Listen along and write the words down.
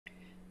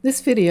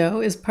This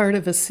video is part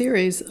of a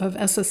series of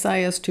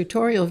SSIS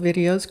tutorial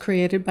videos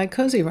created by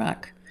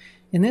COZYROC.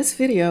 In this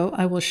video,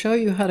 I will show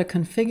you how to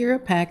configure a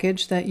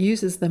package that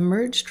uses the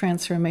merge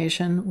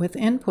transformation with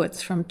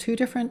inputs from two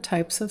different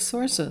types of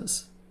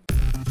sources.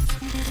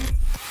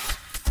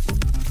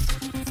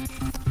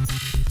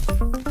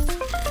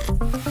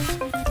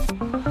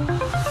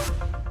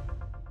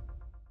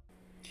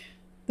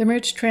 The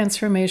merge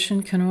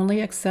transformation can only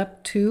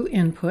accept two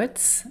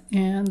inputs,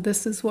 and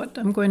this is what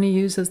I'm going to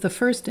use as the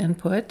first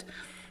input.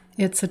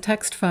 It's a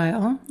text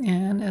file,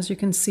 and as you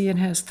can see, it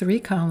has 3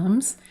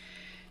 columns,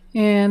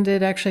 and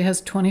it actually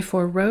has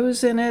 24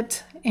 rows in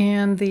it,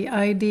 and the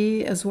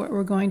ID is what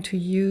we're going to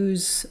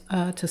use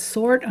to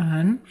sort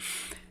on,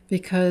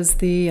 because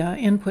the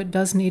input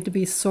does need to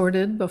be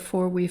sorted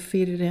before we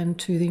feed it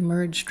into the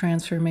merge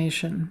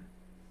transformation.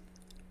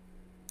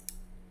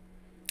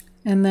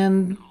 And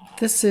then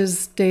this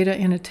is data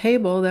in a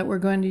table that we're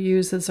going to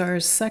use as our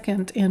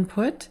second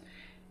input,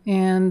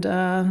 and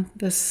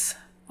this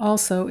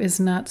also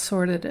is not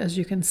sorted, as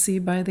you can see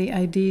by the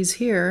IDs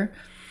here,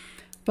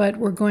 but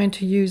we're going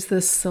to use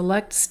this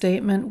select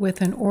statement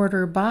with an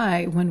order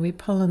by when we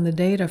pull in the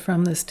data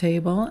from this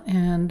table,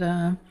 and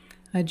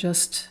I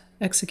just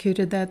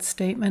executed that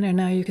statement, and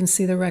now you can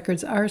see the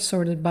records are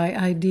sorted by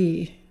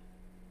ID.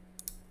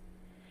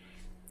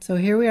 So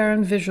here we are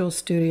in Visual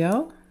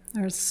Studio.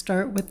 Let's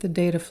start with the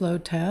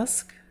Dataflow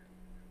task.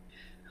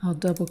 I'll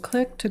double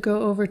click to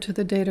go over to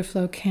the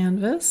Dataflow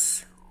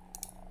canvas.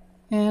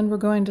 And we're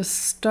going to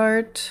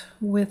start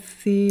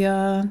with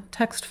the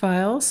text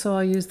file. So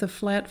I'll use the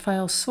flat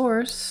file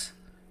source.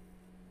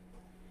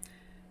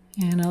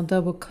 And I'll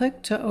double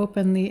click to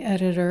open the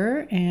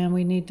editor. And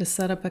we need to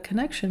set up a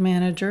connection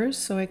manager.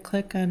 So I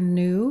click on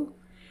New.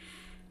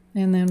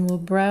 And then we'll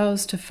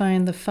browse to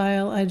find the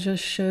file I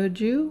just showed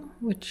you,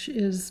 which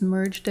is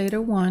merge data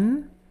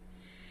 1.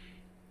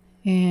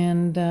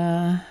 And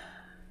I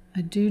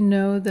do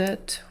know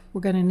that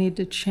we're going to need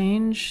to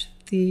change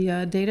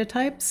the data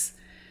types.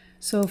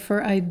 So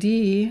for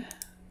ID,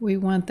 we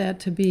want that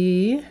to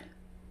be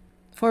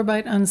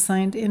 4-byte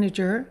unsigned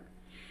integer.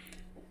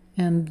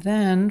 And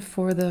then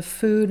for the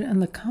food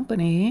and the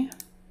company,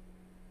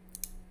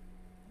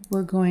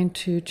 we're going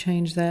to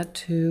change that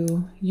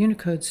to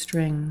Unicode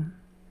string.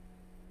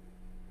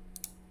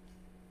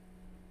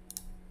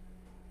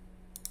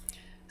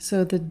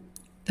 So the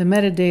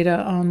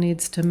metadata all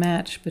needs to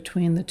match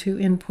between the two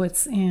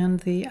inputs and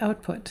the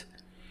output.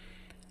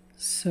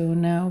 So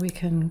now we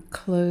can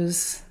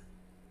close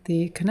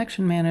the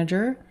connection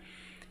manager,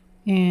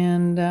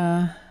 and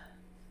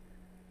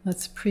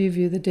let's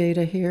preview the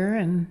data here,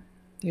 and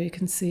there you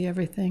can see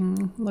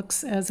everything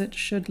looks as it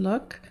should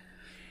look.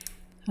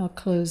 I'll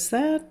close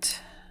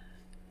that,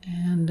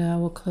 and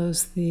we'll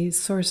close the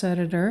source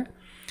editor.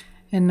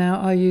 And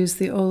now I'll use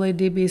the OLE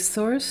DB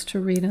Source to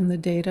read in the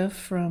data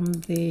from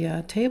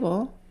the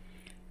table.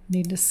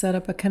 Need to set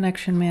up a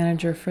connection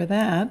manager for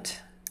that,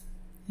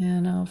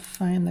 and I'll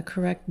find the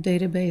correct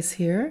database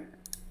here.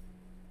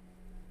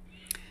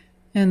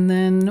 And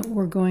then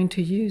we're going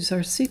to use our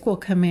SQL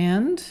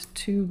command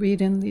to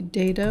read in the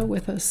data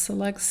with a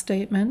select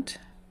statement.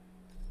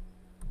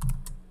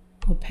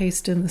 We'll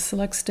paste in the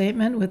select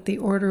statement with the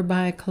order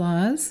by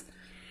clause,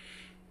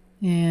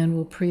 and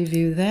we'll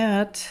preview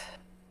that.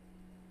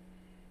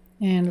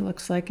 And it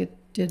looks like it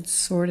did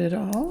sort it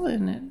all,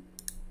 and it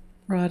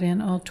brought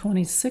in all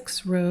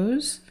 26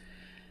 rows.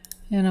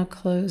 And I'll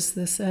close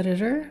this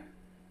editor.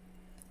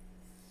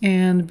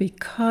 And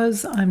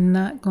because I'm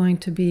not going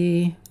to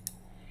be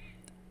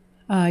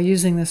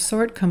using the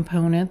sort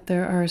component,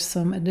 there are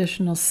some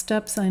additional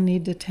steps I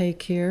need to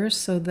take here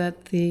so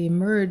that the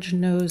merge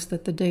knows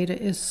that the data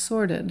is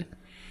sorted.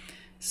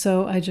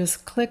 So I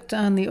just clicked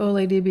on the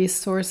OLE DB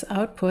source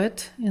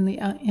output in the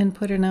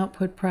input and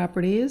output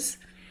properties.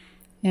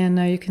 And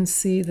now you can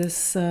see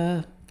this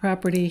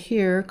property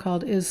here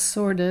called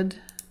isSorted,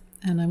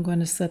 and I'm going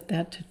to set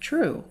that to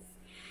true.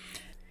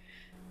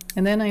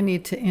 And then I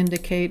need to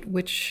indicate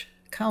which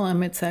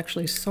column it's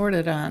actually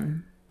sorted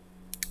on.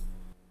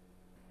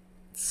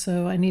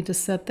 So I need to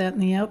set that in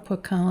the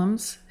output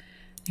columns.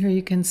 Here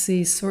you can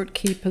see sort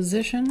key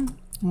position.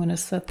 I'm going to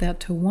set that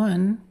to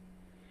 1.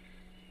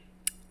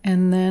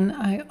 And then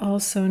I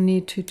also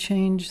need to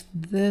change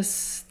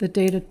this, the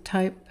data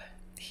type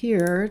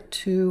here,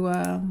 to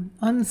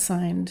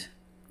unsigned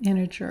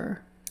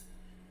integer.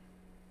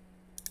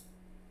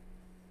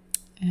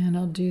 And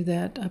I'll do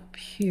that up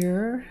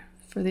here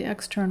for the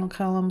external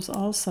columns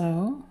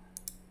also.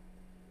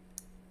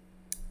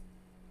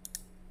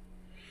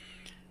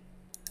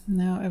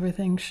 Now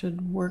everything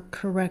should work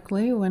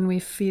correctly when we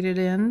feed it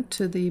in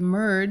to the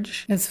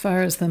merge as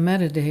far as the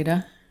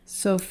metadata.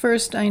 So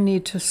first I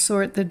need to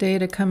sort the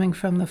data coming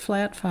from the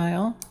flat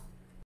file.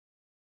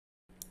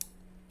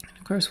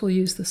 Of course, we'll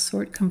use the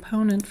sort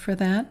component for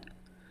that.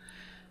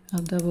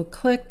 I'll double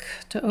click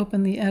to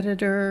open the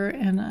editor,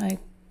 and I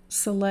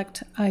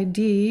select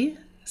ID,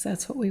 because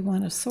that's what we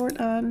want to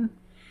sort on.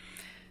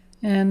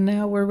 And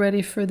now we're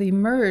ready for the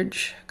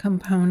merge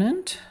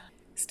component.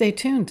 Stay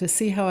tuned to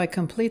see how I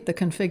complete the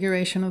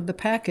configuration of the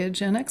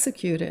package and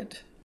execute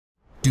it.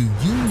 Do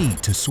you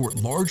need to sort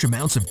large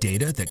amounts of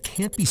data that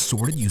can't be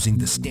sorted using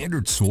the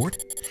standard sort?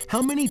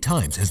 How many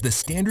times has the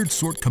standard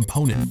sort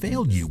component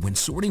failed you when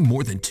sorting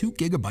more than 2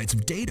 gigabytes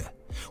of data?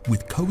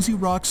 With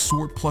COZYROC's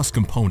Sort Plus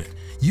component,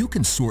 you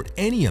can sort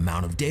any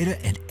amount of data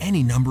and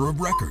any number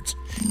of records.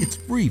 It's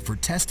free for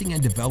testing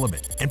and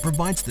development and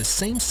provides the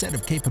same set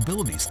of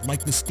capabilities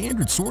like the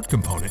standard sort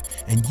component,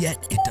 and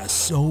yet it does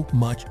so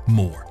much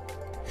more.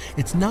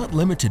 It's not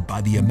limited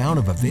by the amount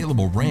of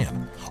available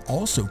RAM,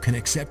 also can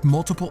accept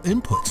multiple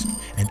inputs,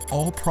 and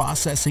all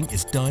processing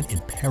is done in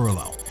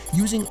parallel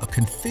using a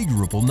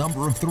configurable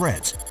number of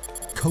threads.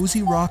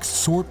 COZYROC's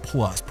Sort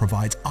Plus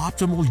provides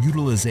optimal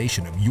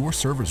utilization of your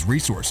server's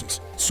resources,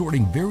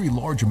 sorting very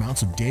large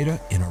amounts of data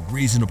in a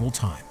reasonable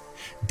time.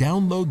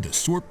 Download the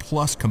Sort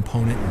Plus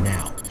component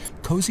now.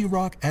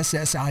 COZYROC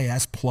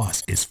SSIS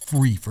Plus is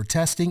free for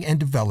testing and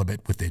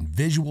development within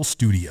Visual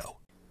Studio.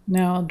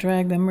 Now I'll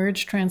drag the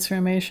merge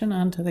transformation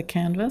onto the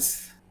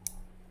canvas,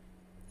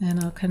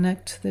 and I'll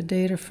connect the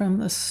data from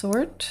the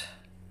sort,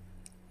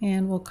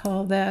 and we'll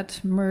call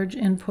that merge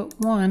input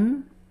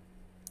 1.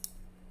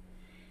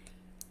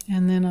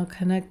 And then I'll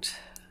connect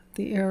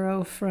the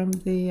arrow from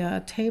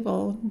the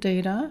table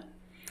data.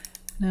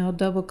 Now I'll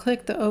double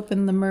click to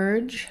open the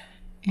merge,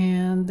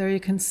 and there you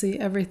can see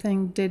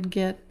everything did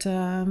get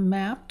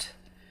mapped.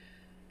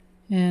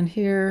 And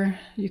here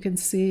you can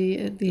see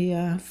the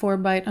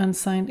 4-byte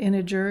unsigned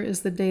integer is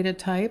the data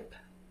type,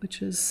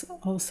 which is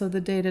also the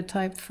data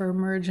type for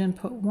merge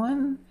input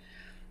 1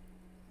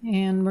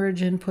 and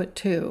merge input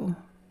 2.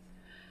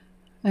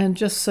 And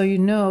just so you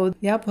know,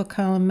 the output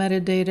column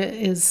metadata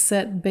is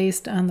set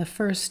based on the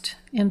first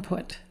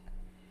input.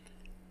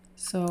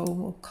 So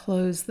we'll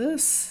close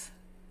this.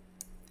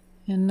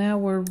 And now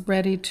we're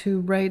ready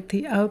to write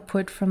the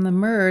output from the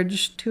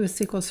merge to a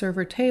SQL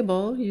Server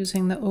table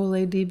using the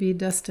OLE DB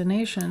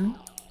destination.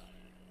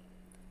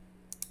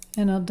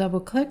 And I'll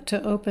double click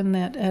to open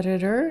that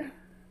editor.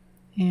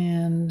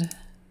 And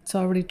it's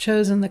already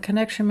chosen the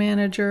connection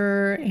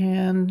manager,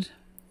 and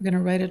we're going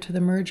to write it to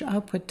the merge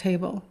output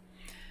table.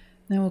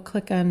 Then we'll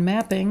click on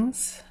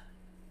mappings.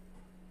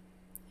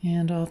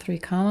 And all 3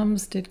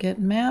 columns did get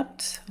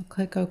mapped. I'll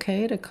click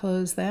OK to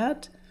close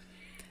that.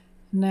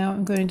 Now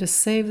I'm going to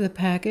save the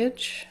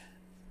package,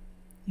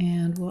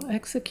 and we'll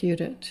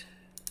execute it.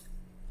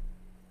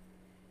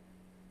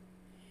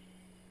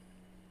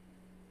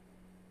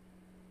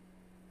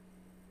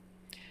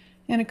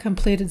 And it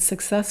completed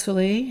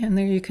successfully, and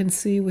there you can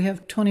see we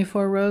have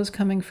 24 rows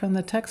coming from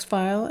the text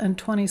file and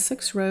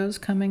 26 rows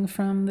coming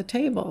from the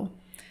table.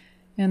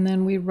 And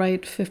then we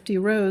write 50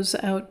 rows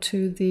out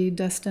to the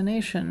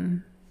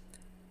destination.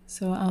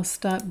 So I'll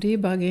stop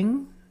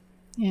debugging,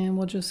 and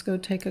we'll just go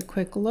take a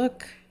quick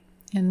look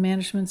in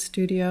Management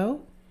Studio,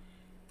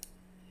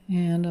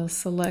 and I'll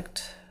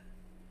select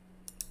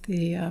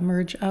the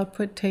merge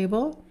output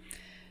table,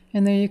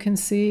 and there you can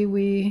see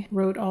we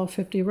wrote all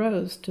 50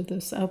 rows to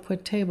this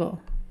output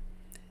table.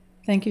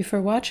 Thank you for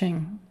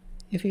watching.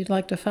 If you'd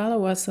like to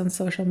follow us on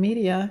social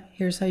media,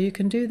 here's how you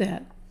can do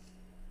that.